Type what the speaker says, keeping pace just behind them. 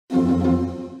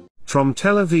From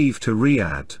Tel Aviv to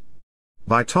Riyadh.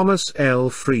 By Thomas L.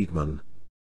 Friedman.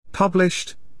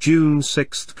 Published, June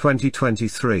 6,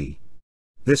 2023.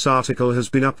 This article has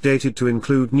been updated to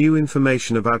include new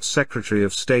information about Secretary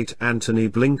of State Antony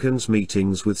Blinken's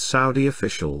meetings with Saudi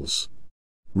officials.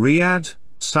 Riyadh,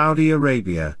 Saudi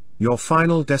Arabia, your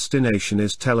final destination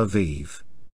is Tel Aviv.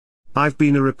 I've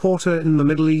been a reporter in the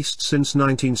Middle East since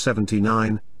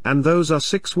 1979, and those are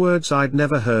 6 words I'd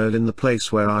never heard in the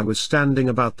place where I was standing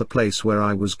about the place where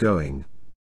I was going.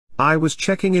 I was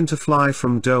checking in to fly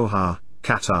from Doha,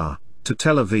 Qatar, to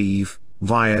Tel Aviv,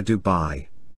 via Dubai.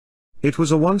 It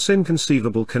was a once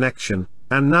inconceivable connection,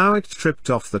 and now it tripped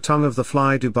off the tongue of the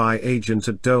Fly Dubai agent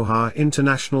at Doha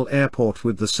International Airport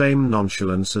with the same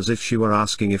nonchalance as if she were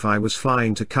asking if I was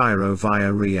flying to Cairo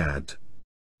via Riyadh.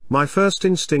 My first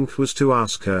instinct was to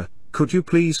ask her, could you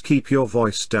please keep your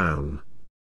voice down?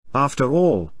 After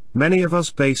all, many of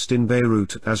us based in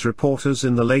Beirut as reporters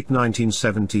in the late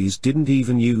 1970s didn't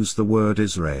even use the word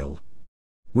Israel.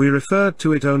 We referred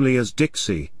to it only as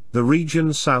Dixie, the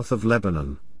region south of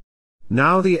Lebanon.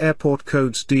 Now the airport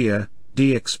codes DIA,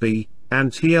 DXB,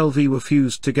 and TLV were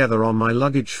fused together on my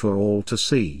luggage for all to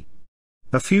see.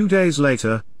 A few days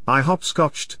later, I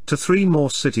hopscotched to 3 more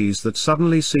cities that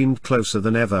suddenly seemed closer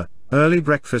than ever: early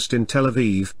breakfast in Tel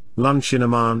Aviv, lunch in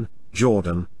Amman,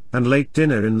 Jordan, and late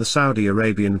dinner in the Saudi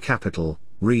Arabian capital,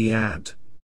 Riyadh.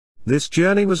 This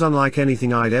journey was unlike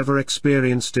anything I'd ever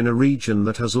experienced in a region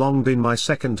that has long been my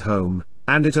second home,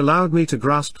 and it allowed me to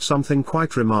grasp something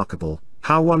quite remarkable: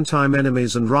 how one-time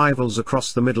enemies and rivals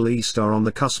across the Middle East are on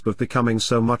the cusp of becoming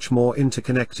so much more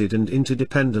interconnected and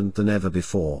interdependent than ever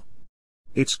before.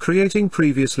 It's creating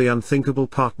previously unthinkable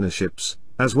partnerships,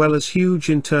 as well as huge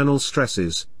internal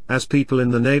stresses, as people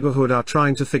in the neighborhood are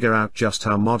trying to figure out just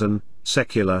how modern,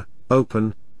 secular,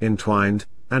 open, entwined,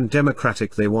 and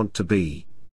democratic they want to be.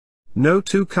 No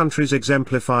 2 countries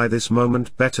exemplify this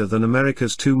moment better than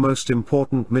America's 2 most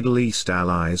important Middle East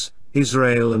allies,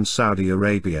 Israel and Saudi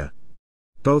Arabia.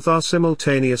 Both are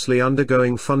simultaneously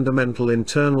undergoing fundamental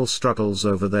internal struggles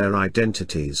over their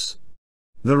identities.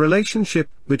 The relationship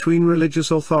between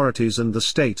religious authorities and the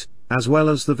state, as well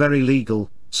as the very legal,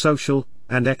 social,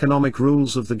 and economic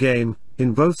rules of the game,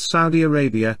 in both Saudi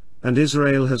Arabia and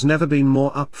Israel has never been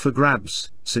more up for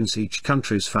grabs since each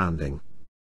country's founding.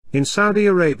 In Saudi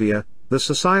Arabia, the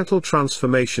societal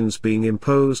transformations being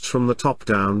imposed from the top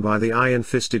down by the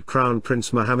iron-fisted Crown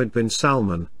Prince Mohammed bin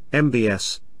Salman,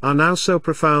 MBS, are now so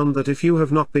profound that if you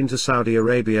have not been to Saudi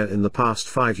Arabia in the past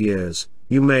 5 years,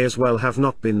 you may as well have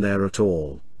not been there at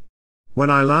all.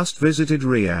 When I last visited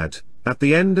Riyadh, at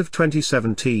the end of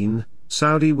 2017,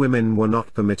 Saudi women were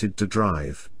not permitted to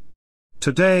drive.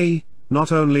 Today, not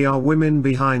only are women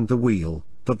behind the wheel,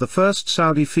 but the first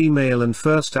Saudi female and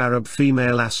first Arab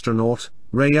female astronaut,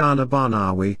 Rayana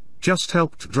Barnawi, just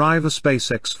helped drive a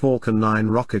SpaceX Falcon 9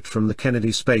 rocket from the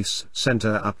Kennedy Space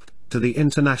Center up to the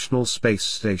International Space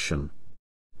Station.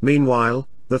 Meanwhile,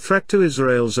 the threat to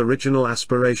Israel's original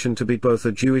aspiration to be both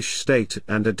a Jewish state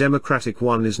and a democratic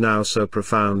one is now so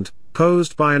profound,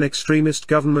 posed by an extremist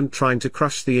government trying to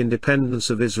crush the independence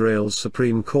of Israel's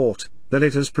Supreme Court, that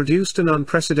it has produced an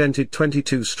unprecedented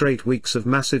 22 straight weeks of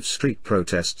massive street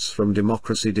protests from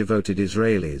democracy-devoted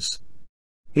Israelis.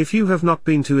 If you have not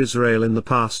been to Israel in the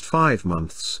past 5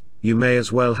 months, you may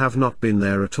as well have not been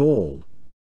there at all.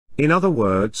 In other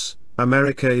words,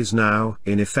 America is now,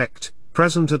 in effect,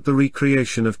 present at the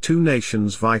recreation of 2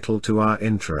 nations vital to our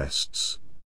interests.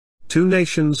 2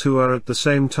 nations who are at the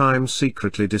same time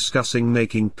secretly discussing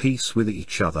making peace with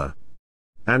each other.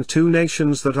 And 2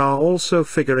 nations that are also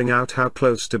figuring out how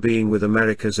close to being with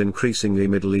America's increasingly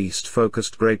Middle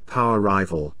East-focused great power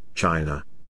rival, China.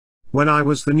 When I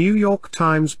was the New York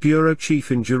Times bureau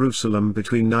chief in Jerusalem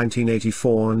between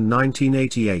 1984 and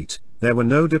 1988, there were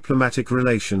no diplomatic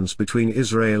relations between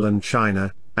Israel and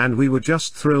China, and we were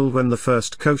just thrilled when the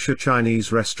first kosher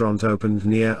Chinese restaurant opened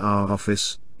near our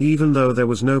office, even though there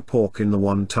was no pork in the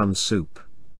wonton soup.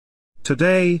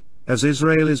 Today, as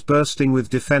Israel is bursting with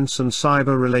defense and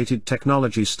cyber-related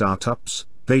technology startups,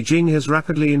 Beijing has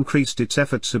rapidly increased its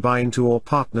efforts to buy into or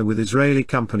partner with Israeli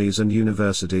companies and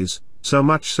universities, so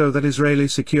much so that Israeli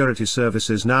security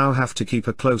services now have to keep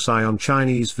a close eye on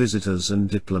Chinese visitors and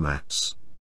diplomats.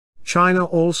 China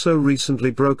also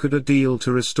recently brokered a deal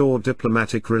to restore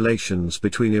diplomatic relations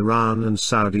between Iran and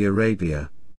Saudi Arabia.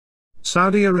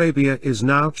 Saudi Arabia is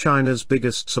now China's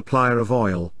biggest supplier of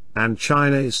oil, and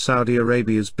China is Saudi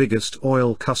Arabia's biggest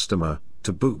oil customer,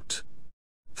 to boot.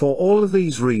 For all of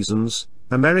these reasons,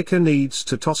 America needs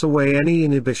to toss away any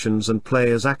inhibitions and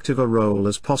play as active a role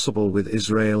as possible with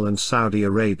Israel and Saudi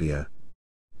Arabia.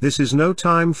 This is no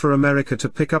time for America to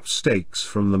pick up stakes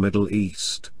from the Middle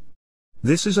East.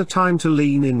 This is a time to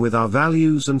lean in with our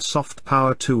values and soft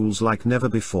power tools like never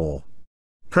before.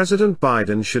 President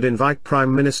Biden should invite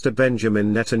Prime Minister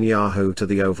Benjamin Netanyahu to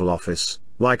the Oval Office,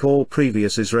 like all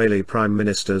previous Israeli prime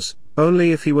ministers,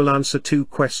 only if he will answer two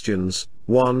questions.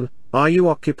 1. Are you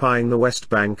occupying the West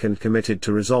Bank and committed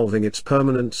to resolving its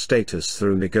permanent status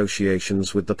through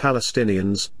negotiations with the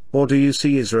Palestinians, or do you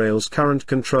see Israel's current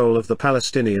control of the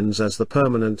Palestinians as the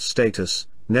permanent status,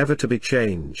 never to be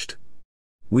changed?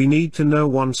 We need to know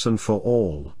once and for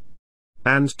all.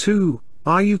 And 2.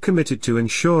 Are you committed to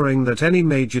ensuring that any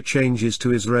major changes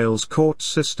to Israel's court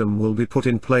system will be put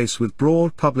in place with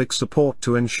broad public support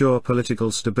to ensure political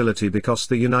stability, because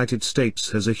the United States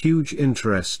has a huge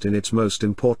interest in its most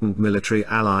important military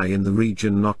ally in the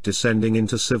region not descending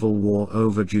into civil war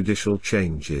over judicial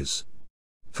changes?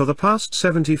 For the past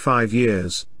 75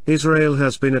 years, Israel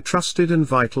has been a trusted and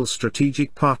vital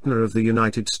strategic partner of the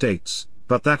United States,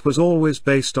 but that was always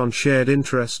based on shared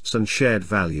interests and shared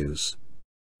values.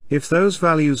 If those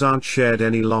values aren't shared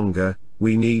any longer,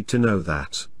 we need to know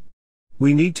that.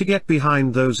 We need to get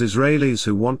behind those Israelis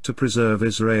who want to preserve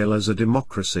Israel as a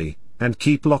democracy, and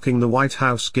keep locking the White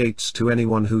House gates to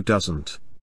anyone who doesn't.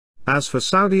 As for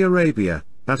Saudi Arabia,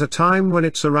 at a time when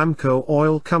its Aramco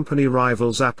oil company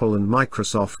rivals Apple and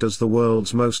Microsoft as the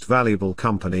world's most valuable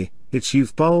company, its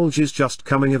youth bulge is just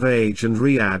coming of age and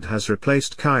Riyadh has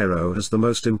replaced Cairo as the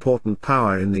most important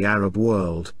power in the Arab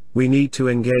world, we need to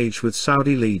engage with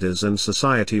Saudi leaders and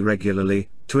society regularly,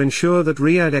 to ensure that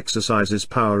Riyadh exercises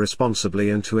power responsibly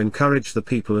and to encourage the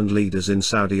people and leaders in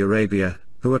Saudi Arabia,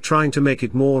 who are trying to make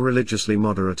it more religiously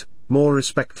moderate, more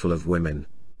respectful of women,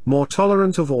 more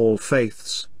tolerant of all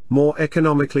faiths, more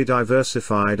economically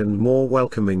diversified and more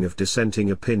welcoming of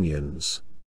dissenting opinions.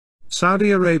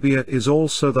 Saudi Arabia is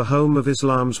also the home of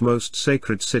Islam's most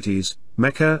sacred cities,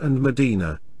 Mecca and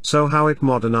Medina, so how it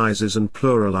modernizes and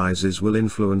pluralizes will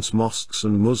influence mosques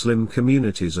and Muslim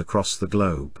communities across the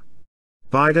globe.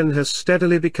 Biden has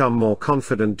steadily become more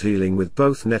confident dealing with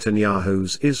both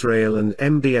Netanyahu's Israel and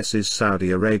MBS's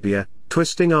Saudi Arabia,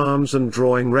 twisting arms and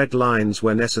drawing red lines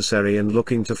where necessary and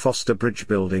looking to foster bridge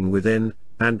building within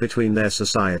and between their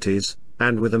societies,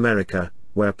 and with America,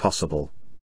 where possible.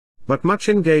 But much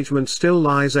engagement still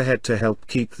lies ahead to help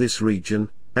keep this region,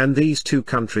 and these two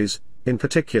countries, in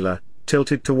particular,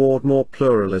 tilted toward more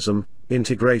pluralism,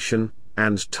 integration,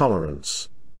 and tolerance.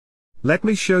 Let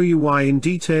me show you why in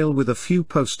detail with a few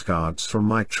postcards from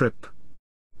my trip.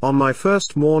 On my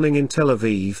first morning in Tel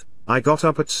Aviv, I got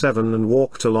up at 7 and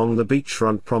walked along the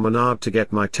beachfront promenade to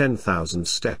get my 10,000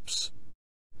 steps.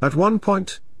 At one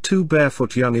point, two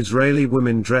barefoot young Israeli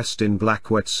women dressed in black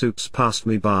wetsuits passed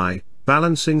me by,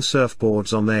 balancing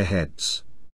surfboards on their heads.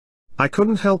 I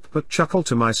couldn't help but chuckle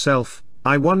to myself.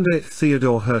 I wonder if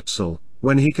Theodor Herzl,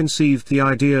 when he conceived the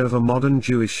idea of a modern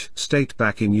Jewish state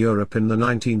back in Europe in the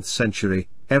 19th century,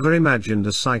 ever imagined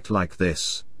a sight like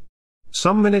this.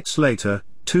 Some minutes later,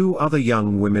 two other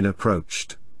young women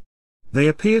approached. They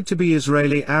appeared to be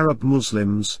Israeli Arab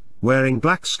Muslims, wearing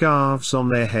black scarves on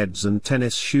their heads and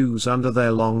tennis shoes under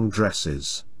their long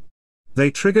dresses. They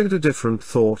triggered a different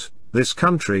thought: this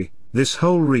country, this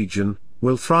whole region,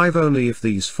 will thrive only if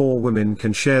these four women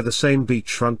can share the same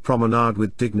beachfront promenade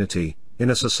with dignity,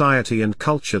 in a society and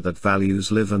culture that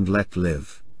values live and let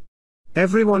live.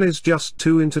 Everyone is just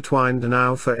too intertwined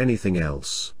now for anything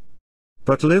else.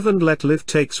 But live and let live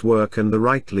takes work and the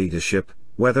right leadership,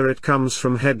 whether it comes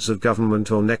from heads of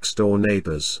government or next-door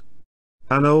neighbors.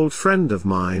 An old friend of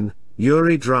mine,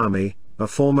 Yuri Drami, a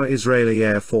former Israeli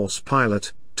Air Force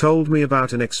pilot, told me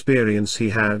about an experience he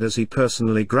had as he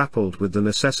personally grappled with the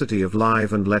necessity of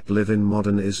live and let live in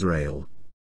modern Israel.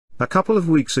 A couple of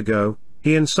weeks ago,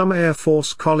 he and some Air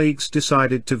Force colleagues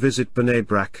decided to visit Bnei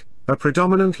Brak, a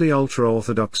predominantly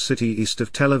ultra-Orthodox city east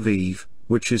of Tel Aviv,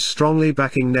 which is strongly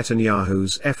backing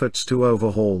Netanyahu's efforts to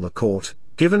overhaul the court,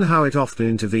 given how it often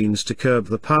intervenes to curb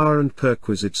the power and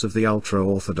perquisites of the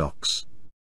ultra-Orthodox.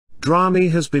 Drami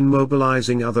has been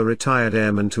mobilizing other retired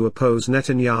airmen to oppose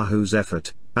Netanyahu's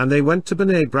effort, and they went to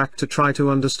Bnei Brak to try to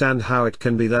understand how it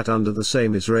can be that under the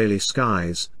same Israeli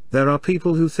skies, there are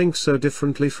people who think so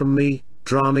differently from me,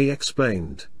 Drami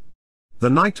explained. The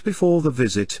night before the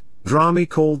visit, Drami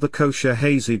called the kosher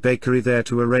hazy bakery there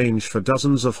to arrange for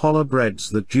dozens of challah breads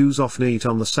that Jews often eat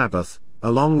on the Sabbath,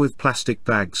 along with plastic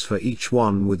bags for each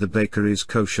one with the bakery's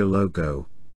kosher logo.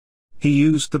 He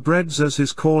used the breads as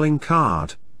his calling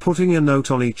card, putting a note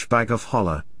on each bag of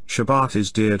challah: Shabbat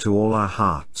is dear to all our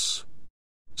hearts.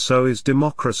 So is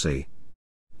democracy.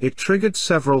 It triggered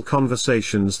several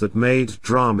conversations that made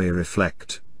Drami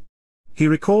reflect. He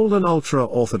recalled an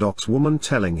ultra-Orthodox woman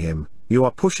telling him, "You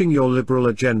are pushing your liberal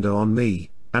agenda on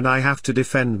me, and I have to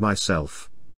defend myself."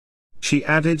 She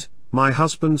added, "My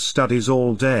husband studies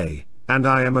all day, and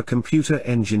I am a computer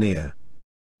engineer."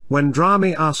 When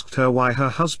Drami asked her why her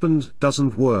husband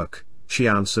doesn't work, she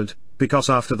answered, "Because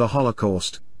after the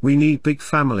Holocaust, we need big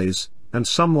families, and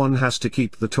someone has to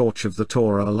keep the torch of the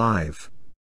Torah alive."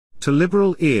 To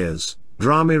liberal ears,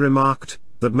 Drami remarked,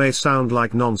 "That may sound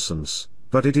like nonsense,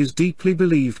 but it is deeply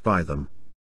believed by them."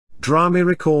 Drami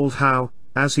recalled how,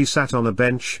 as he sat on a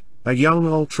bench, a young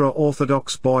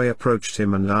ultra-Orthodox boy approached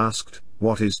him and asked,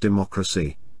 "What is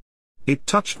democracy?" "It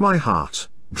touched my heart,"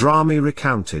 Drami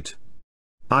recounted.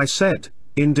 "I said,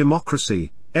 in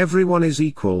democracy, everyone is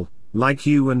equal, like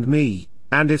you and me,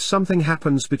 and if something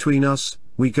happens between us,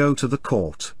 we go to the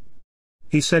court."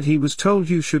 He said he was told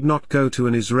you should not go to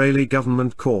an Israeli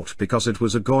government court because it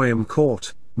was a Goyim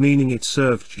court, meaning it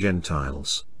served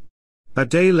Gentiles. A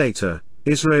day later,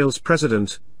 Israel's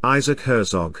president, Isaac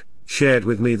Herzog, shared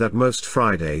with me that most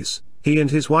Fridays, he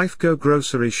and his wife go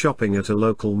grocery shopping at a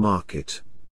local market.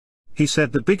 He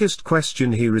said the biggest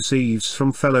question he receives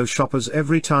from fellow shoppers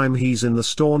every time he's in the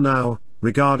store now,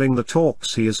 regarding the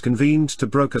talks he has convened to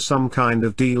broker some kind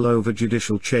of deal over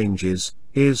judicial changes,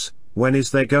 is, when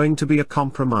is there going to be a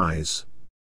compromise?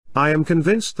 I am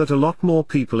convinced that a lot more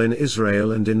people in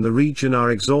Israel and in the region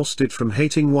are exhausted from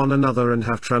hating one another and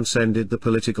have transcended the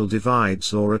political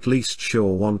divides, or at least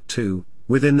sure want to,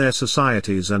 within their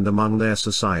societies and among their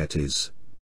societies.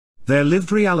 Their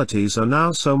lived realities are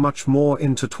now so much more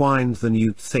intertwined than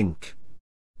you'd think.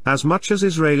 As much as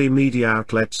Israeli media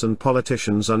outlets and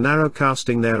politicians are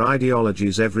narrowcasting their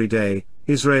ideologies every day,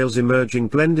 Israel's emerging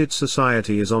blended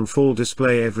society is on full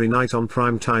display every night on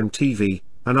primetime TV,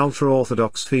 an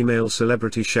ultra-Orthodox female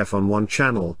celebrity chef on one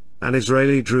channel, an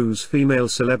Israeli Druze female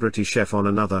celebrity chef on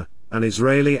another, an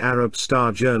Israeli Arab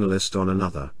star journalist on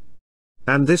another.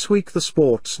 And this week the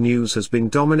sports news has been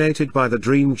dominated by the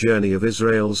dream journey of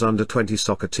Israel's under-20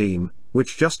 soccer team,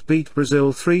 which just beat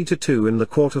Brazil 3-2 in the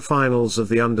quarter-finals of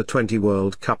the Under-20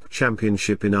 World Cup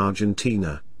Championship in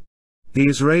Argentina. The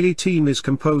Israeli team is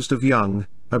composed of young,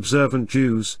 observant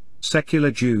Jews, secular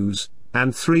Jews,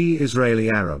 and 3 Israeli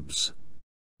Arabs.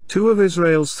 2 of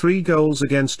Israel's 3 goals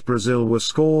against Brazil were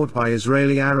scored by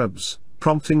Israeli Arabs,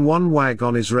 prompting one wag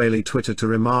on Israeli Twitter to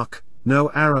remark,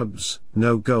 "No Arabs,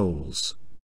 no goals."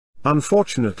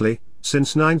 Unfortunately,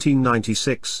 since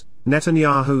 1996,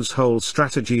 Netanyahu's whole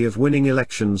strategy of winning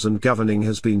elections and governing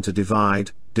has been to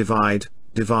divide,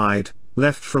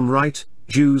 left from right,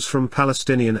 Jews from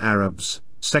Palestinian Arabs,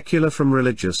 secular from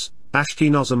religious,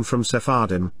 Ashkenazim from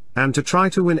Sephardim, and to try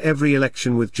to win every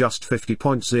election with just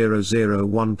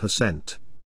 50.001%.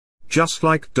 Just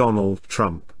like Donald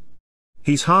Trump.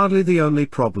 He's hardly the only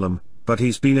problem, but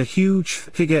he's been a huge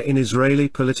figure in Israeli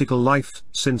political life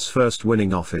since first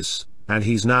winning office, and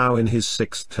he's now in his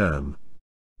 6th term.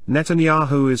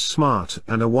 Netanyahu is smart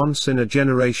and a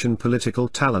once-in-a-generation political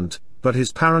talent, but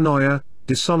his paranoia,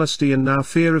 dishonesty and now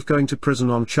fear of going to prison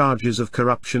on charges of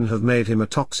corruption have made him a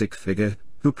toxic figure,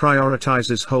 who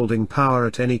prioritizes holding power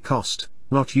at any cost,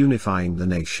 not unifying the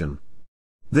nation.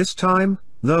 This time,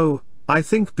 though, I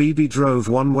think Bibi drove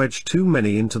one wedge too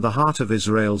many into the heart of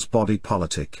Israel's body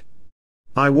politic.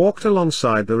 I walked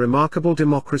alongside the remarkable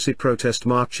democracy protest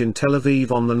march in Tel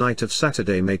Aviv on the night of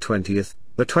Saturday, May 20th,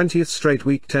 the 20th straight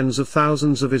week. Tens of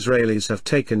thousands of Israelis have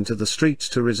taken to the streets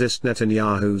to resist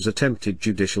Netanyahu's attempted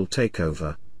judicial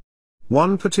takeover.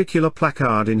 One particular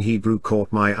placard in Hebrew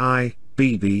caught my eye,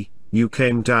 "Bibi, you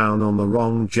came down on the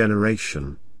wrong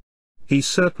generation." He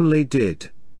certainly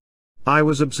did. I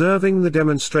was observing the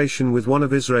demonstration with one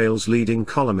of Israel's leading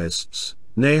columnists,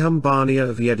 Nahum Barnea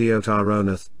of Yediot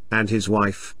Aharonoth, and his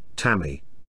wife, Tammy.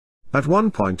 At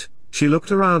one point, she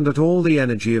looked around at all the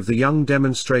energy of the young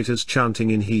demonstrators chanting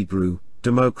in Hebrew,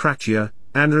 "Demokratia,"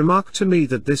 and remarked to me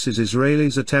that this is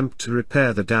Israelis' attempt to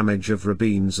repair the damage of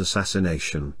Rabin's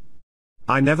assassination.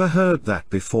 I never heard that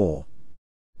before.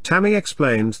 Tammy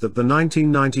explained that the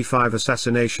 1995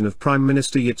 assassination of Prime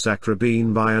Minister Yitzhak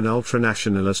Rabin by an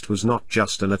ultranationalist was not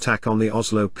just an attack on the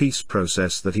Oslo peace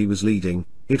process that he was leading,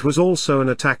 it was also an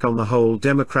attack on the whole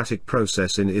democratic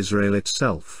process in Israel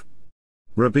itself.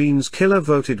 Rabin's killer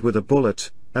voted with a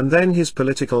bullet, and then his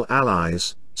political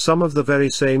allies, some of the very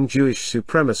same Jewish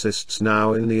supremacists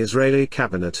now in the Israeli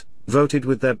cabinet, voted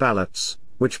with their ballots,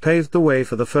 which paved the way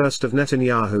for the first of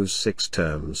Netanyahu's 6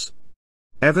 terms.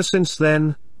 Ever since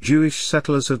then, Jewish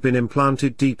settlers have been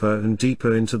implanted deeper and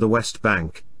deeper into the West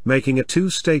Bank, making a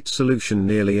 2-state solution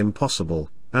nearly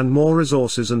impossible, and more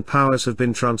resources and powers have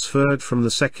been transferred from the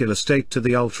secular state to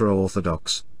the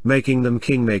ultra-Orthodox, making them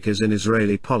kingmakers in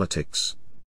Israeli politics.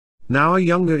 Now a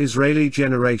younger Israeli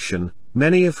generation,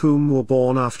 many of whom were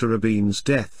born after Rabin's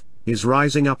death, is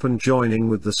rising up and joining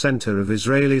with the center of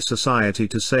Israeli society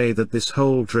to say that this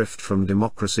whole drift from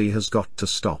democracy has got to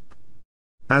stop.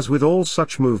 As with all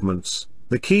such movements,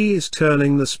 the key is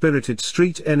turning the spirited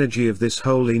street energy of this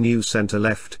wholly new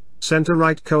center-left,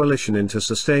 center-right coalition into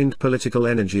sustained political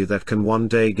energy that can one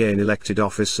day gain elected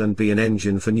office and be an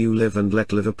engine for new live and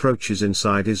let live approaches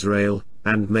inside Israel,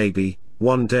 and maybe,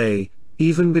 one day,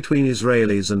 even between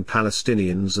Israelis and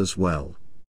Palestinians as well.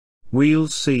 We'll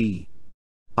see.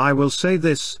 I will say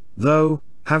this, though,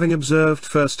 having observed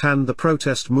firsthand the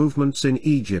protest movements in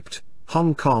Egypt,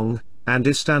 Hong Kong, and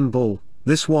Istanbul,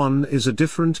 this one is a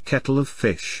different kettle of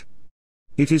fish.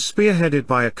 It is spearheaded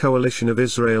by a coalition of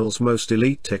Israel's most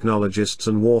elite technologists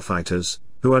and warfighters,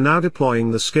 who are now deploying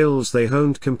the skills they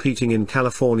honed competing in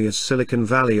California's Silicon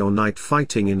Valley or night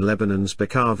fighting in Lebanon's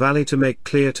Bekaa Valley to make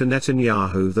clear to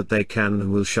Netanyahu that they can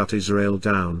and will shut Israel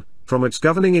down, from its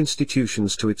governing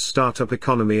institutions to its startup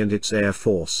economy and its air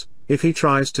force, if he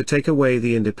tries to take away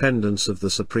the independence of the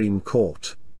Supreme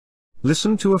Court.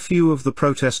 Listen to a few of the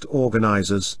protest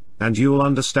organizers, and you'll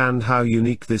understand how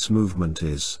unique this movement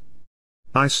is.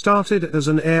 I started as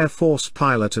an Air Force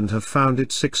pilot and have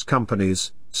founded 6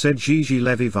 companies, said Gigi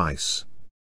Levy-Weiss.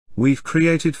 We've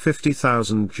created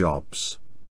 50,000 jobs.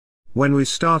 When we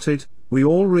started, we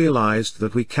all realized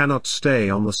that we cannot stay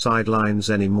on the sidelines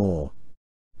anymore.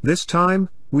 This time,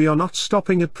 we are not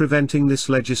stopping at preventing this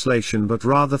legislation but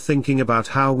rather thinking about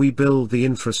how we build the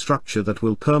infrastructure that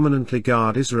will permanently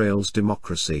guard Israel's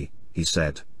democracy, he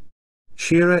said.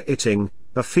 Shira Itting,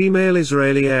 a female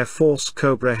Israeli Air Force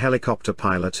Cobra helicopter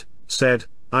pilot, said,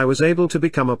 I was able to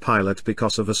become a pilot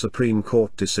because of a Supreme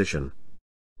Court decision.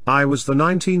 I was the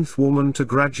 19th woman to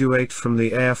graduate from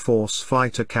the Air Force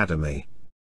Flight Academy.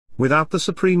 Without the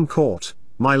Supreme Court,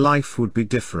 my life would be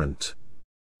different.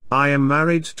 I am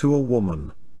married to a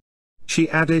woman. She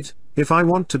added, if I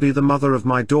want to be the mother of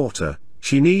my daughter,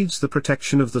 she needs the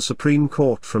protection of the Supreme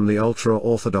Court from the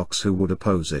ultra-Orthodox who would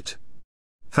oppose it.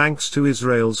 Thanks to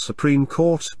Israel's Supreme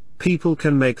Court, people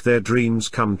can make their dreams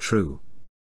come true.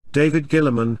 David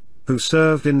Gilliman, who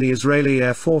served in the Israeli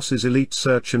Air Force's elite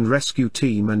search and rescue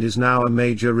team and is now a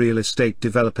major real estate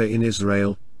developer in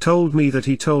Israel, told me that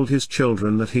he told his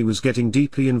children that he was getting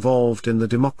deeply involved in the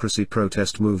democracy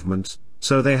protest movement,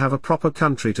 so they have a proper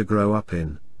country to grow up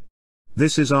in.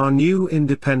 This is our new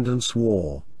independence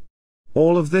war.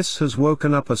 All of this has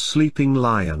woken up a sleeping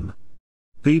lion.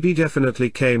 Bibi definitely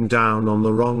came down on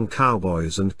the wrong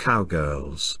cowboys and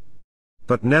cowgirls.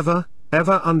 But never,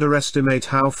 ever underestimate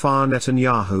how far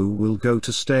Netanyahu will go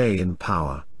to stay in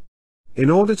power. In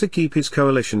order to keep his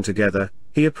coalition together,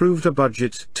 he approved a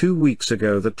budget 2 weeks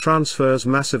ago that transfers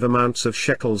massive amounts of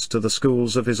shekels to the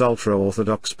schools of his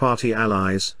ultra-Orthodox party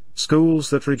allies, schools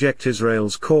that reject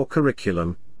Israel's core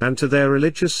curriculum, and to their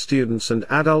religious students and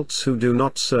adults who do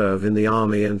not serve in the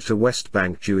army and to West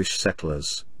Bank Jewish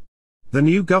settlers. The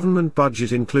new government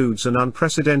budget includes an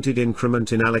unprecedented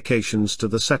increment in allocations to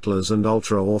the settlers and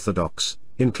ultra-Orthodox,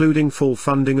 including full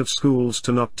funding of schools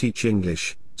to not teach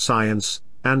English, science,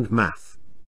 and math.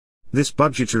 This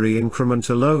budgetary increment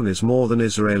alone is more than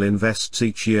Israel invests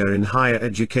each year in higher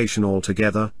education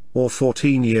altogether, or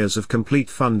 14 years of complete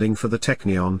funding for the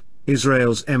Technion,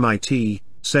 Israel's MIT,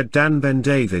 said Dan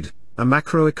Ben-David, a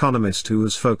macroeconomist who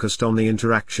has focused on the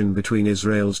interaction between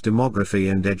Israel's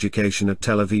demography and education at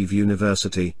Tel Aviv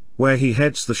University, where he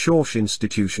heads the Schorsch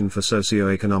Institution for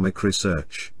Socioeconomic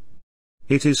Research.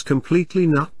 It is completely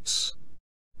nuts.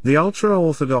 The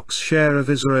ultra-Orthodox share of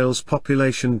Israel's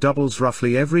population doubles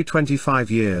roughly every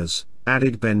 25 years,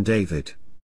 added Ben-David.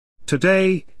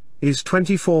 Today, is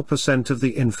 24% of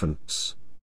the infants.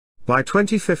 By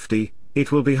 2050,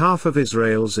 it will be half of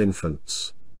Israel's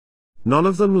infants. None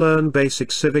of them learn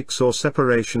basic civics or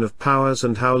separation of powers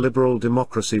and how liberal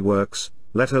democracy works,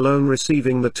 let alone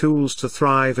receiving the tools to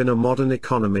thrive in a modern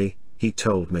economy, he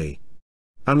told me.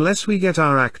 Unless we get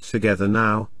our act together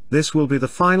now, this will be the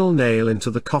final nail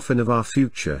into the coffin of our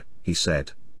future, he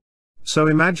said. So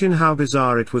imagine how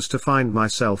bizarre it was to find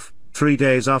myself, 3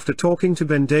 days after talking to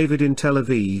Ben-David in Tel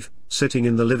Aviv, sitting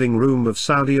in the living room of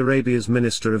Saudi Arabia's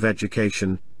Minister of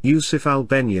Education, Yusuf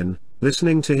Al-Benyan,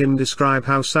 listening to him describe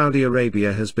how Saudi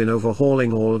Arabia has been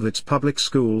overhauling all of its public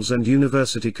schools and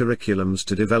university curriculums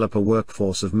to develop a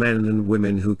workforce of men and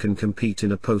women who can compete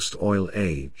in a post-oil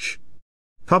age.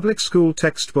 Public school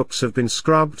textbooks have been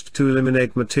scrubbed to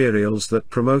eliminate materials that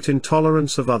promote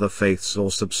intolerance of other faiths or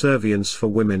subservience for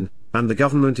women, and the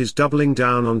government is doubling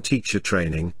down on teacher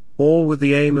training, all with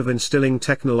the aim of instilling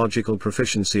technological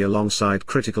proficiency alongside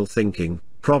critical thinking,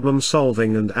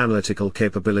 problem-solving and analytical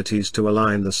capabilities to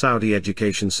align the Saudi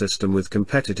education system with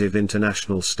competitive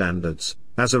international standards,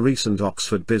 as a recent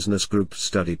Oxford Business Group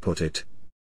study put it.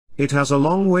 It has a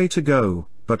long way to go,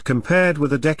 but compared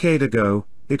with a decade ago,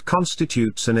 it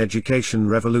constitutes an education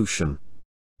revolution.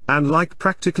 And like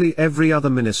practically every other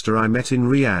minister I met in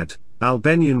Riyadh,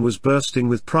 Albanian was bursting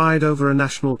with pride over a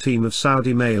national team of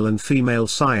Saudi male and female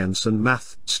science and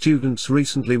math students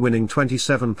recently winning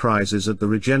 27 prizes at the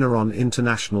Regeneron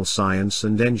International Science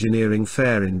and Engineering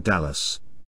Fair in Dallas.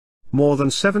 More than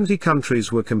 70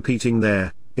 countries were competing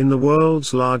there, in the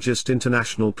world's largest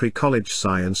international pre-college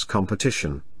science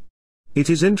competition.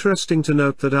 It is interesting to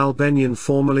note that Albanian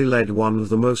formerly led one of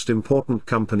the most important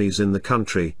companies in the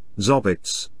country,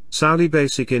 Zobits, Saudi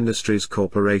Basic Industries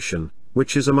Corporation,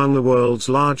 which is among the world's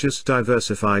largest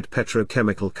diversified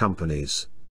petrochemical companies.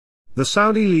 The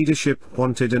Saudi leadership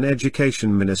wanted an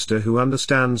education minister who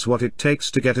understands what it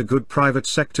takes to get a good private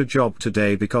sector job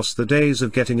today, because the days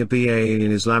of getting a BA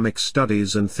in Islamic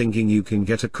studies and thinking you can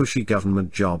get a cushy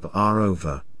government job are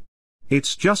over.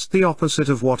 It's just the opposite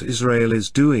of what Israel is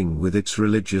doing with its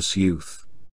religious youth.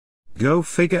 Go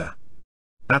figure.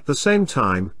 At the same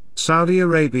time, Saudi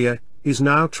Arabia is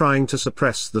now trying to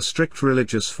suppress the strict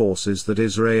religious forces that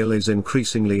Israel is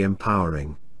increasingly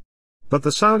empowering. But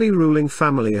the Saudi ruling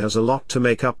family has a lot to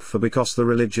make up for, because the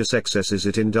religious excesses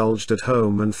it indulged at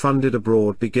home and funded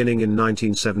abroad beginning in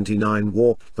 1979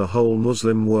 warped the whole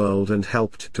Muslim world and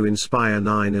helped to inspire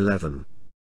 9/11.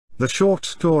 The short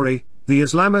story: the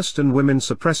Islamist and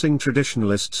women-suppressing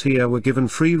traditionalists here were given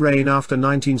free rein after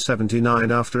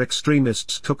 1979 after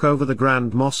extremists took over the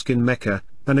Grand Mosque in Mecca,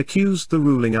 and accused the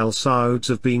ruling Al Sauds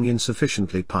of being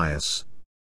insufficiently pious.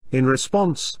 In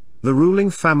response, the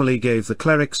ruling family gave the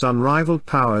clerics unrivaled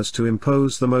powers to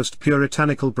impose the most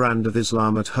puritanical brand of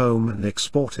Islam at home and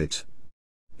export it.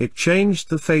 It changed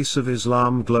the face of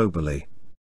Islam globally.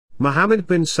 Mohammed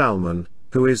bin Salman,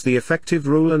 who is the effective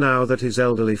ruler now that his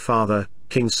elderly father,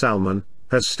 King Salman,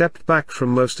 has stepped back from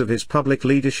most of his public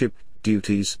leadership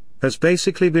duties, has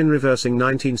basically been reversing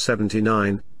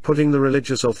 1979, putting the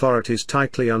religious authorities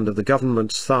tightly under the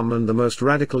government's thumb and the most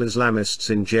radical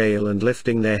Islamists in jail, and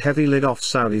lifting their heavy lid off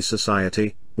Saudi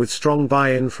society, with strong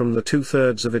buy-in from the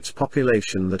 2/3 of its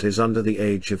population that is under the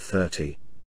age of 30.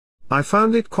 I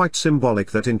found it quite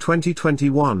symbolic that in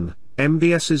 2021,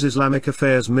 MBS's Islamic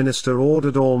Affairs Minister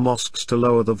ordered all mosques to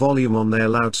lower the volume on their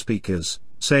loudspeakers,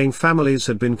 saying families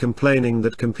had been complaining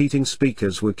that competing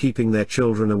speakers were keeping their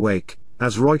children awake,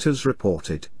 as Reuters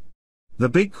reported. The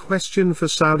big question for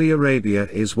Saudi Arabia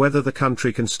is whether the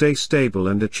country can stay stable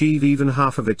and achieve even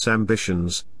half of its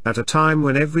ambitions, at a time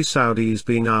when every Saudi is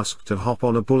being asked to hop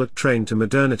on a bullet train to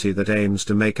modernity that aims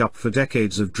to make up for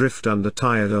decades of drift under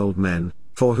tired old men,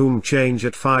 for whom change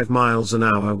at 5 miles an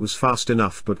hour was fast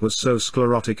enough but was so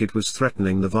sclerotic it was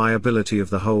threatening the viability of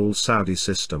the whole Saudi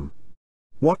system.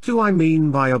 What do I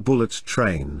mean by a bullet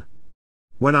train?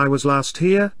 When I was last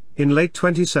here, in late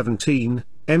 2017,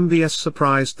 MBS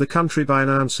surprised the country by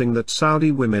announcing that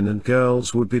Saudi women and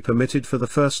girls would be permitted for the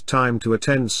first time to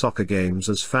attend soccer games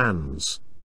as fans.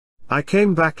 I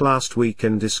came back last week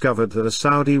and discovered that a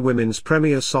Saudi Women's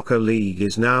Premier Soccer League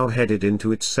is now headed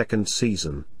into its second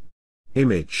season.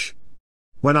 Image.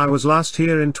 When I was last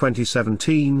here in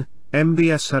 2017,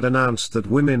 MBS had announced that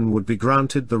women would be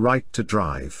granted the right to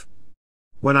drive.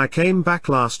 When I came back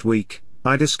last week,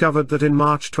 I discovered that in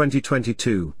March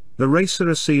 2022, the racer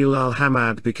Asil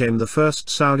Al-Hamad became the first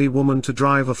Saudi woman to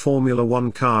drive a Formula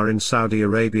One car in Saudi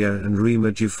Arabia, and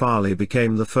Rima Jufali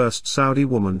became the first Saudi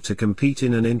woman to compete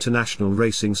in an international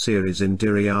racing series in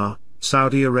Diriyah,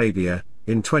 Saudi Arabia,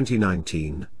 in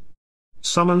 2019.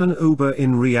 Summon an Uber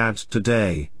in Riyadh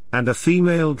today, and a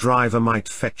female driver might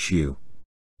fetch you.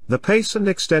 The pace and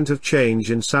extent of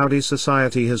change in Saudi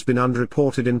society has been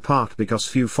underreported, in part because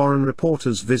few foreign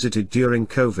reporters visited during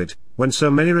COVID, when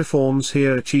so many reforms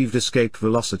here achieved escape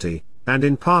velocity, and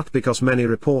in part because many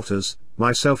reporters,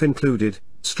 myself included,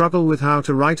 struggle with how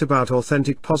to write about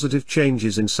authentic positive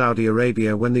changes in Saudi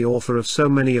Arabia when the author of so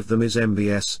many of them is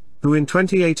MBS, who in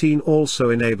 2018 also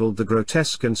enabled the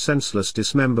grotesque and senseless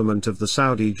dismemberment of the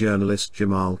Saudi journalist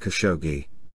Jamal Khashoggi.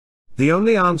 The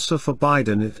only answer for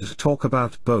Biden is to talk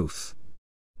about both.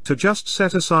 To just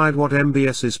set aside what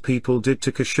MBS's people did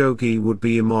to Khashoggi would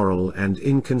be immoral and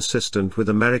inconsistent with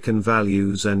American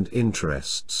values and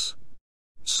interests.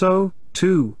 So,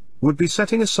 too, would be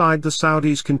setting aside the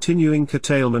Saudis' continuing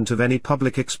curtailment of any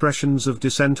public expressions of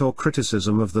dissent or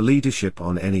criticism of the leadership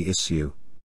on any issue.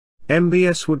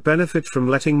 MBS would benefit from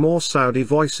letting more Saudi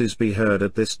voices be heard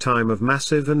at this time of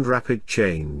massive and rapid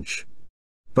change.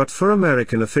 But for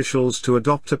American officials to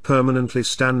adopt a permanently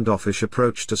standoffish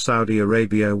approach to Saudi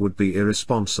Arabia would be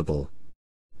irresponsible.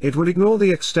 It would ignore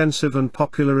the extensive and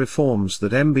popular reforms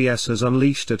that MBS has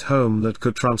unleashed at home that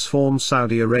could transform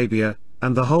Saudi Arabia,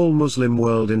 and the whole Muslim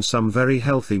world in some very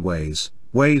healthy ways,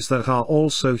 ways that are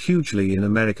also hugely in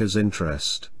America's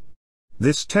interest.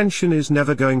 This tension is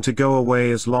never going to go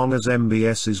away as long as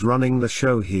MBS is running the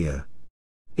show here.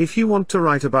 If you want to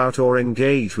write about or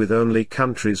engage with only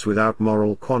countries without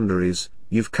moral quandaries,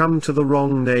 you've come to the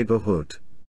wrong neighborhood.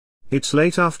 It's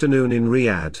late afternoon in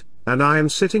Riyadh, and I am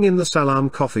sitting in the Salam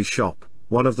coffee shop,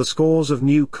 one of the scores of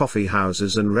new coffee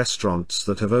houses and restaurants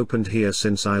that have opened here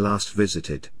since I last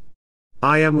visited.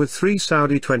 I am with 3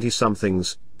 Saudi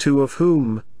 20-somethings, 2 of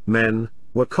whom, men,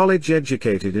 were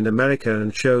college-educated in America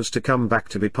and chose to come back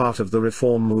to be part of the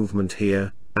reform movement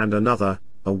here, and another,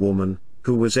 a woman,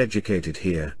 who was educated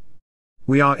here.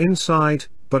 We are inside,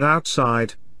 but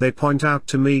outside, they point out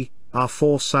to me, are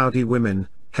 4 Saudi women,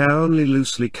 hair only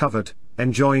loosely covered,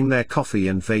 enjoying their coffee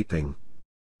and vaping.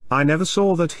 I never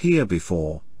saw that here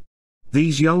before.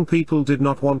 These young people did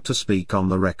not want to speak on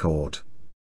the record.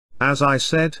 As I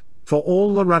said, for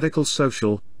all the radical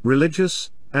social,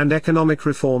 religious, and economic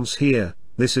reforms here,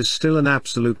 this is still an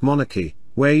absolute monarchy,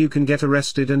 where you can get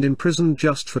arrested and imprisoned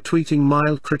just for tweeting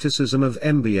mild criticism of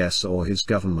MBS or his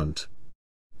government.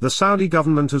 The Saudi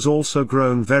government has also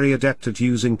grown very adept at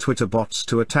using Twitter bots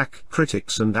to attack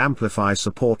critics and amplify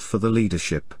support for the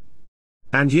leadership.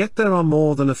 And yet there are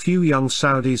more than a few young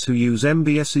Saudis who use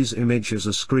MBS's image as a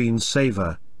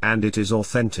screensaver, and it is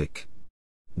authentic.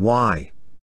 Why?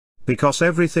 Because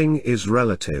everything is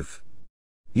relative.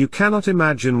 You cannot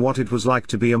imagine what it was like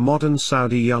to be a modern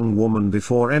Saudi young woman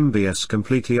before MBS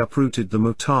completely uprooted the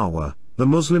Mutawa, the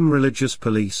Muslim religious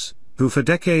police, who for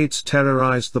decades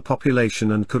terrorized the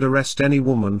population and could arrest any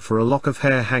woman for a lock of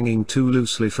hair hanging too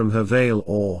loosely from her veil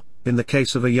or, in the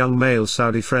case of a young male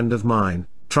Saudi friend of mine,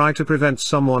 try to prevent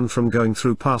someone from going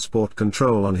through passport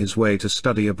control on his way to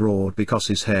study abroad because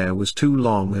his hair was too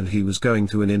long and he was going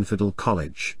to an infidel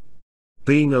college.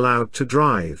 Being allowed to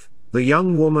drive, the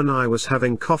young woman I was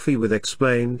having coffee with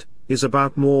explained, is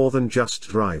about more than just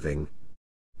driving.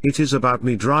 It is about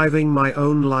me driving my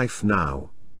own life now.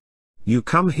 You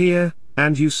come here,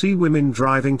 and you see women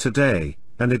driving today,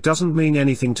 and it doesn't mean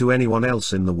anything to anyone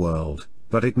else in the world,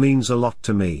 but it means a lot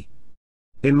to me.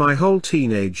 In my whole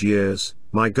teenage years,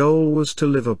 my goal was to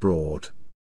live abroad.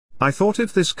 I thought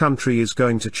if this country is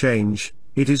going to change,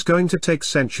 it is going to take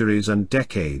centuries and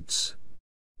decades.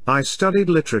 I studied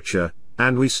literature,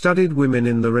 and we studied women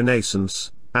in the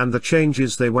Renaissance, and the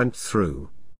changes they went through.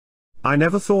 I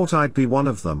never thought I'd be one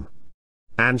of them.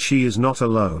 And she is not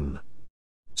alone.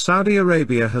 Saudi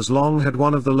Arabia has long had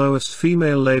one of the lowest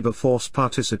female labor force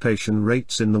participation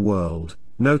rates in the world,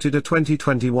 noted a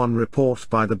 2021 report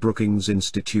by the Brookings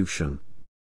Institution.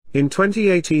 In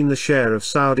 2018 the share of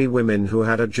Saudi women who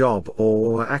had a job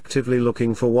or were actively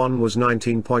looking for one was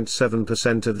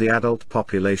 19.7% of the adult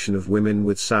population of women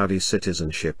with Saudi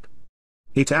citizenship.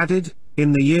 It added,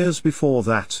 in the years before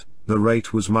that, the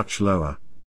rate was much lower.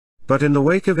 But in the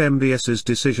wake of MBS's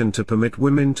decision to permit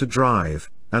women to drive,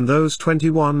 and those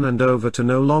 21 and over to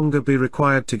no longer be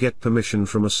required to get permission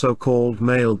from a so-called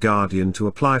male guardian to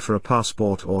apply for a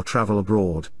passport or travel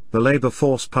abroad, the labor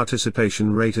force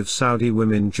participation rate of Saudi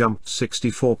women jumped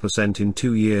 64% in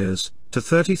 2 years, to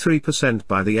 33%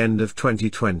 by the end of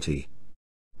 2020.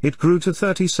 It grew to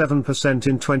 37%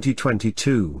 in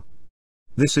 2022.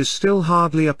 This is still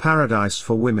hardly a paradise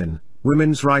for women.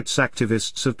 Women's rights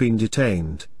activists have been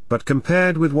detained, but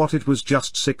compared with what it was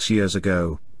just 6 years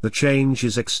ago, the change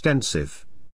is extensive.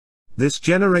 This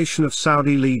generation of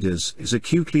Saudi leaders is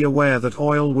acutely aware that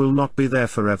oil will not be there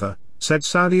forever, said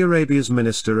Saudi Arabia's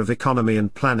Minister of Economy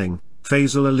and Planning,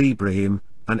 Faisal Al-Ibrahim,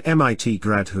 an MIT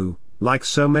grad who, like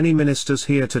so many ministers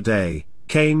here today,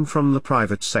 came from the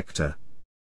private sector.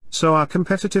 So our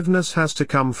competitiveness has to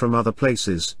come from other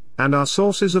places, and our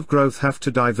sources of growth have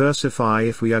to diversify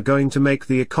if we are going to make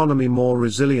the economy more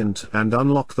resilient and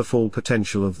unlock the full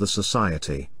potential of the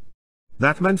society.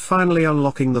 That meant finally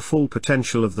unlocking the full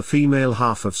potential of the female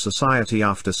half of society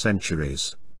after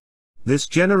centuries. This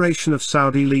generation of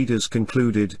Saudi leaders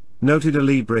concluded, noted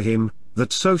Al-Ibrahim,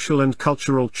 that social and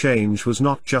cultural change was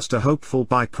not just a hopeful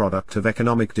byproduct of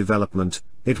economic development,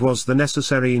 it was the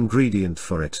necessary ingredient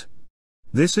for it.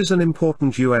 This is an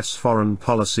important US foreign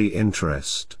policy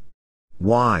interest.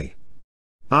 Why?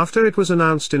 After it was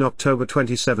announced in October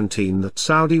 2017 that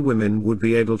Saudi women would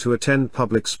be able to attend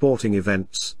public sporting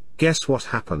events, guess what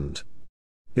happened?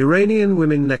 Iranian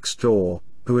women next door,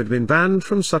 who had been banned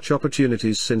from such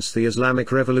opportunities since the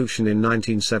Islamic Revolution in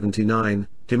 1979,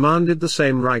 demanded the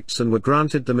same rights and were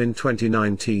granted them in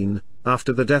 2019,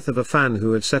 after the death of a fan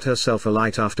who had set herself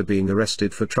alight after being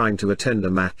arrested for trying to attend a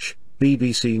match,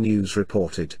 BBC News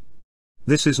reported.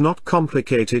 This is not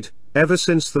complicated. Ever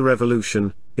since the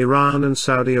revolution, Iran and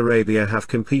Saudi Arabia have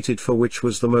competed for which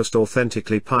was the most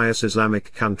authentically pious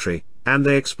Islamic country, and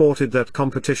they exported that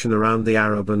competition around the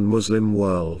Arab and Muslim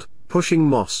world, pushing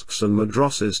mosques and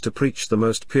madrasas to preach the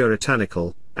most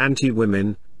puritanical,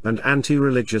 anti-women, and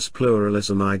anti-religious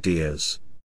pluralism ideas.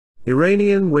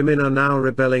 Iranian women are now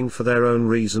rebelling for their own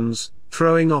reasons,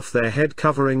 throwing off their head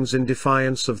coverings in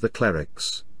defiance of the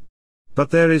clerics.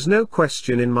 But there is no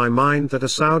question in my mind that a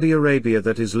Saudi Arabia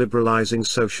that is liberalizing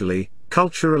socially,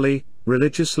 culturally,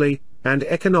 religiously, and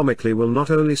economically will not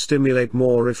only stimulate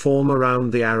more reform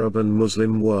around the Arab and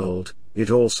Muslim world, it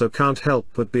also can't help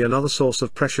but be another source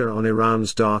of pressure on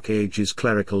Iran's Dark Ages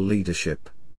clerical leadership.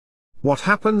 What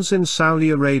happens in Saudi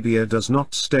Arabia does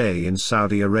not stay in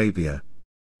Saudi Arabia.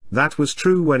 That was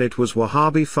true when it was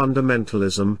Wahhabi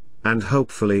fundamentalism, and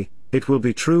hopefully, it will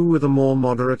be true with a more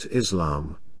moderate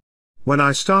Islam. When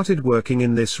I started working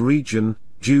in this region,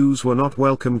 Jews were not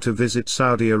welcome to visit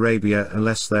Saudi Arabia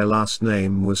unless their last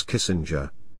name was Kissinger.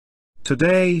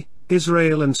 Today,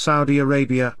 Israel and Saudi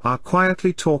Arabia are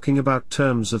quietly talking about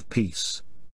terms of peace.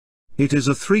 It is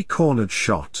a three-cornered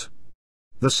shot.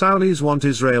 The Saudis want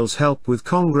Israel's help with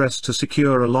Congress to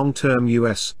secure a long-term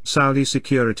US-Saudi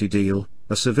security deal,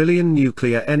 a civilian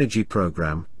nuclear energy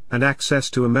program, and access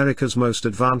to America's most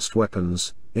advanced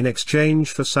weapons, in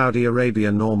exchange for Saudi Arabia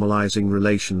normalizing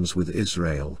relations with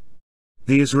Israel.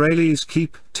 The Israelis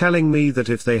keep telling me that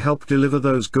if they help deliver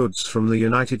those goods from the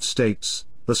United States,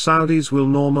 the Saudis will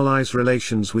normalize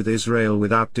relations with Israel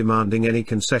without demanding any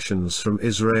concessions from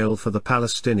Israel for the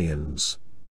Palestinians.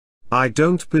 I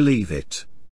don't believe it.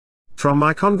 From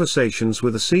my conversations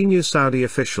with a senior Saudi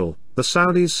official, the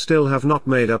Saudis still have not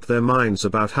made up their minds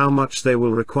about how much they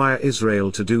will require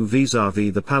Israel to do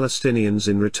vis-à-vis the Palestinians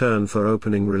in return for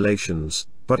opening relations,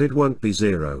 but it won't be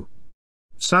zero.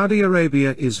 Saudi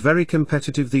Arabia is very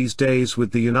competitive these days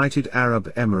with the United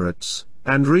Arab Emirates,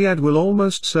 and Riyadh will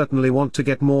almost certainly want to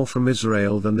get more from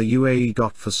Israel than the UAE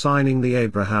got for signing the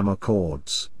Abraham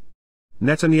Accords.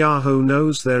 Netanyahu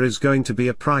knows there is going to be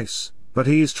a price, but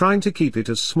he is trying to keep it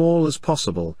as small as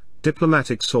possible,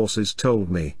 diplomatic sources told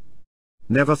me.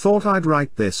 Never thought I'd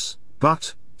write this,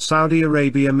 but Saudi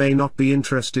Arabia may not be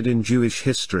interested in Jewish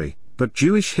history, but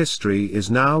Jewish history is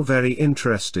now very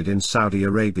interested in Saudi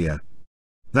Arabia.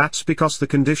 That's because the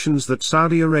conditions that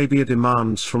Saudi Arabia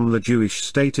demands from the Jewish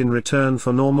state in return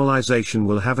for normalization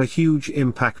will have a huge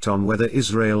impact on whether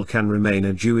Israel can remain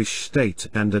a Jewish state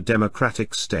and a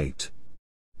democratic state.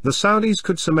 The Saudis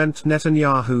could cement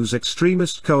Netanyahu's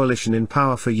extremist coalition in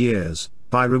power for years,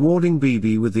 by rewarding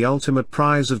Bibi with the ultimate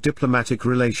prize of diplomatic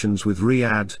relations with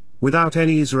Riyadh, without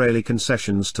any Israeli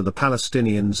concessions to the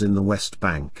Palestinians in the West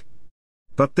Bank.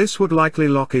 But this would likely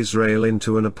lock Israel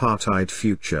into an apartheid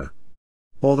future.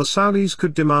 Or the Saudis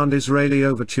could demand Israeli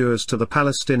overtures to the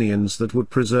Palestinians that would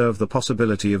preserve the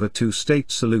possibility of a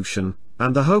two-state solution,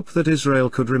 and the hope that Israel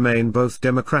could remain both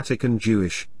democratic and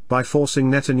Jewish, by forcing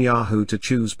Netanyahu to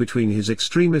choose between his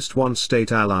extremist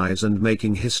one-state allies and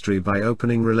making history by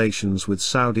opening relations with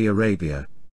Saudi Arabia.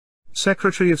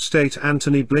 Secretary of State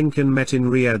Antony Blinken met in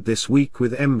Riyadh this week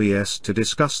with MBS to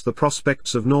discuss the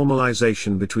prospects of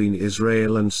normalization between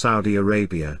Israel and Saudi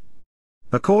Arabia.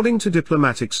 According to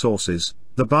diplomatic sources,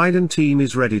 the Biden team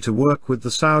is ready to work with the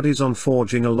Saudis on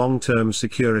forging a long-term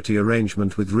security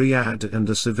arrangement with Riyadh and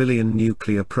a civilian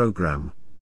nuclear program.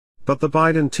 But the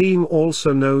Biden team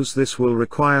also knows this will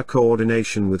require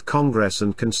coordination with Congress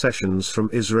and concessions from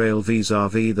Israel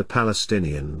vis-à-vis the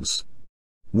Palestinians.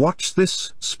 Watch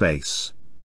this space.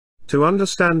 To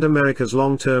understand America's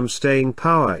long-term staying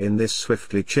power in this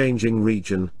swiftly changing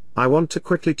region, I want to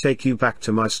quickly take you back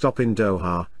to my stop in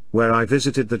Doha, where I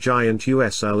visited the giant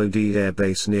US Al Udeid air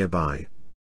base nearby.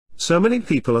 So many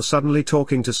people are suddenly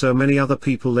talking to so many other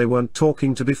people they weren't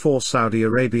talking to before. Saudi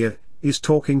Arabia is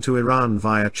talking to Iran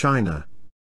via China.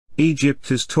 Egypt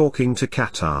is talking to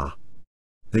Qatar.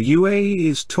 The UAE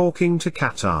is talking to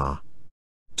Qatar.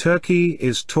 Turkey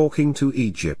is talking to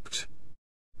Egypt.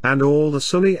 And all the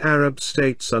Sunni Arab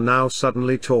states are now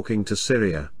suddenly talking to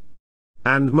Syria.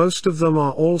 And most of them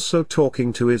are also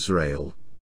talking to Israel.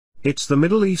 It's the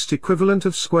Middle East equivalent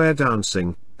of square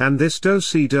dancing, and this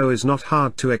do-si-do is not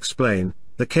hard to explain: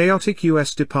 the chaotic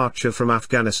US departure from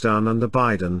Afghanistan under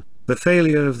Biden, the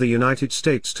failure of the United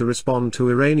States to respond to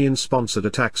Iranian-sponsored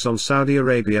attacks on Saudi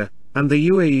Arabia, and the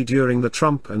UAE during the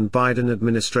Trump and Biden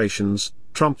administrations,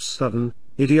 Trump's sudden,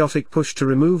 idiotic push to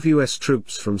remove US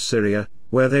troops from Syria,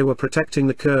 where they were protecting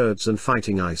the Kurds and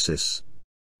fighting ISIS.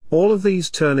 All of these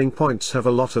turning points have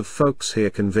a lot of folks here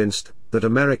convinced that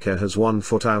America has one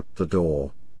foot out the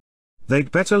door.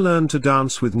 They'd better learn to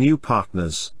dance with new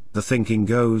partners, the thinking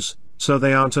goes, so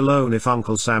they aren't alone if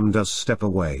Uncle Sam does step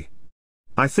away.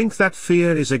 I think that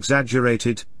fear is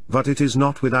exaggerated, but it is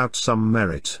not without some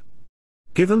merit.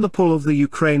 Given the pull of the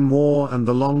Ukraine war and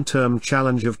the long-term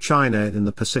challenge of China in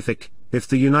the Pacific, if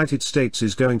the United States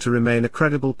is going to remain a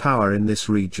credible power in this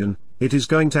region, it is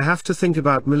going to have to think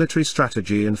about military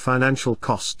strategy and financial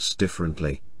costs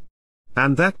differently.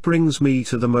 And that brings me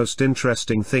to the most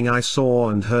interesting thing I saw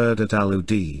and heard at Al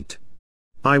Udeid.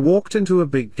 I walked into a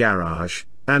big garage,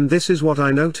 and this is what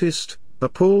I noticed: a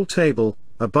pool table,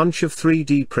 a bunch of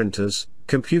 3D printers,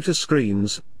 computer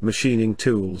screens, machining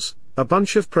tools, a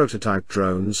bunch of prototype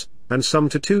drones, and some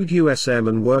tattooed US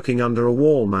airmen working under a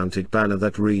wall-mounted banner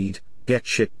that read, "Get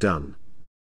shit done."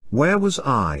 Where was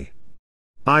I?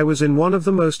 I was in one of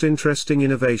the most interesting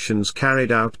innovations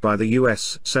carried out by the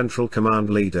US Central Command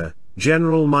leader,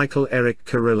 General Michael Eric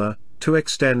Kurilla, to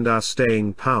extend our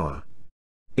staying power.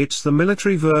 It's the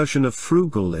military version of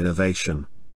frugal innovation.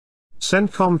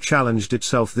 CENTCOM challenged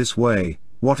itself this way: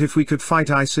 what if we could fight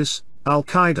ISIS,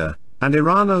 Al-Qaeda, and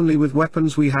Iran only with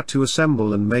weapons we had to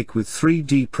assemble and make with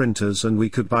 3D printers, and we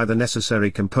could buy the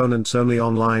necessary components only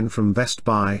online from Best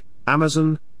Buy,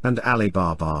 Amazon, and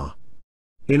Alibaba.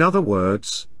 In other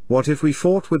words, what if we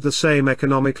fought with the same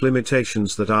economic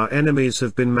limitations that our enemies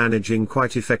have been managing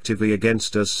quite effectively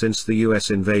against us since the US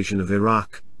invasion of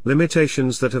Iraq,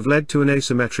 limitations that have led to an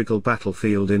asymmetrical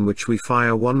battlefield in which we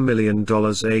fire $1 million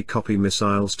a copy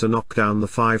missiles to knock down the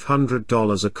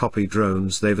 $500 a copy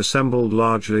drones they've assembled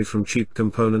largely from cheap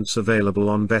components available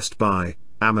on Best Buy,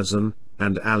 Amazon,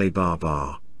 and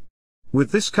Alibaba.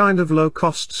 With this kind of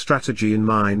low-cost strategy in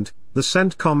mind, the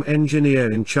CENTCOM engineer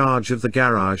in charge of the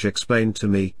garage explained to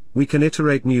me, we can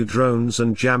iterate new drones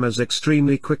and jammers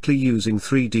extremely quickly using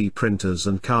 3D printers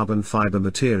and carbon fiber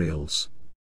materials.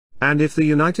 And if the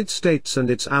United States and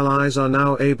its allies are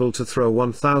now able to throw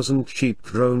 1,000 cheap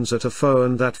drones at a foe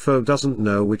and that foe doesn't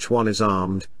know which one is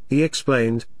armed, he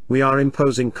explained, we are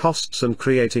imposing costs and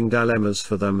creating dilemmas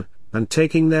for them, and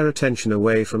taking their attention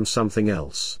away from something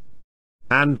else.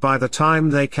 And by the time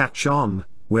they catch on,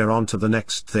 we're on to the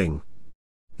next thing.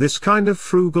 This kind of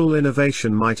frugal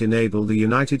innovation might enable the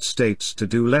United States to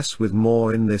do less with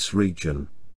more in this region.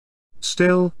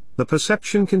 Still, the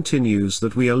perception continues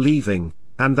that we are leaving,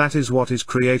 and that is what is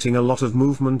creating a lot of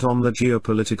movement on the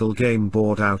geopolitical game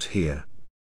board out here.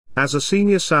 As a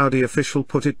senior Saudi official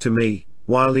put it to me,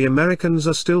 while the Americans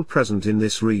are still present in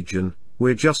this region,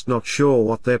 we're just not sure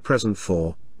what they're present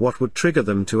for, what would trigger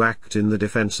them to act in the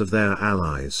defense of their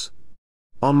allies.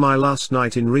 On my last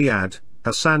night in Riyadh,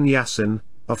 Hassan Yassin,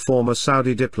 a former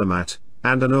Saudi diplomat,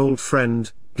 and an old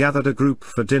friend, gathered a group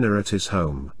for dinner at his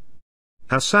home.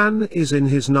 Hassan is in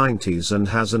his 90s and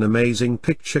has an amazing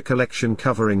picture collection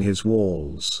covering his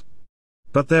walls.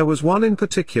 But there was one in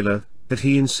particular that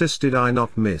he insisted I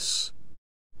not miss.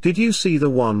 Did you see the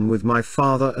one with my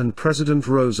father and President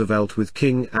Roosevelt with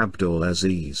King Abdul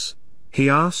Aziz? He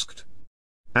asked.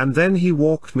 And then he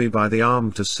walked me by the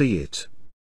arm to see it.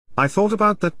 I thought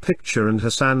about that picture and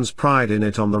Hassan's pride in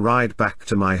it on the ride back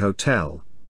to my hotel.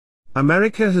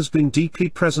 America has been deeply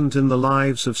present in the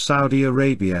lives of Saudi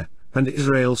Arabia and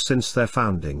Israel since their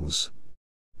foundings.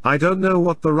 I don't know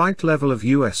what the right level of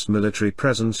US military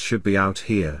presence should be out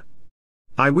here.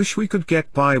 I wish we could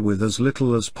get by with as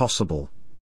little as possible.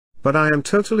 But I am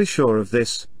totally sure of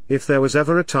this: if there was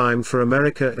ever a time for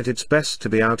America at its best to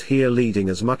be out here leading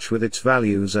as much with its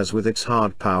values as with its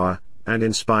hard power, and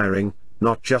inspiring,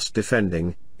 not just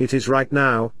defending, it is right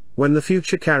now, when the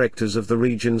future characters of the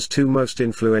region's two most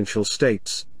influential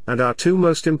states, and our two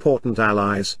most important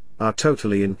allies, are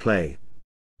totally in play.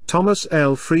 Thomas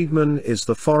L. Friedman is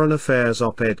the foreign affairs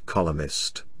op-ed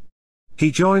columnist. He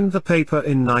joined the paper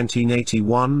in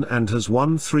 1981 and has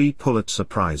won 3 Pulitzer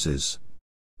Prizes.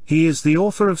 He is the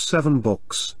author of 7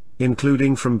 books,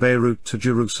 including From Beirut to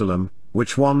Jerusalem,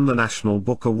 which won the National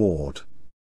Book Award.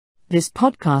 This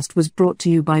podcast was brought to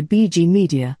you by BG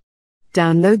Media.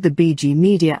 Download the BG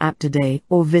Media app today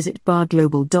or visit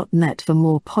barglobal.net for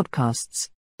more podcasts.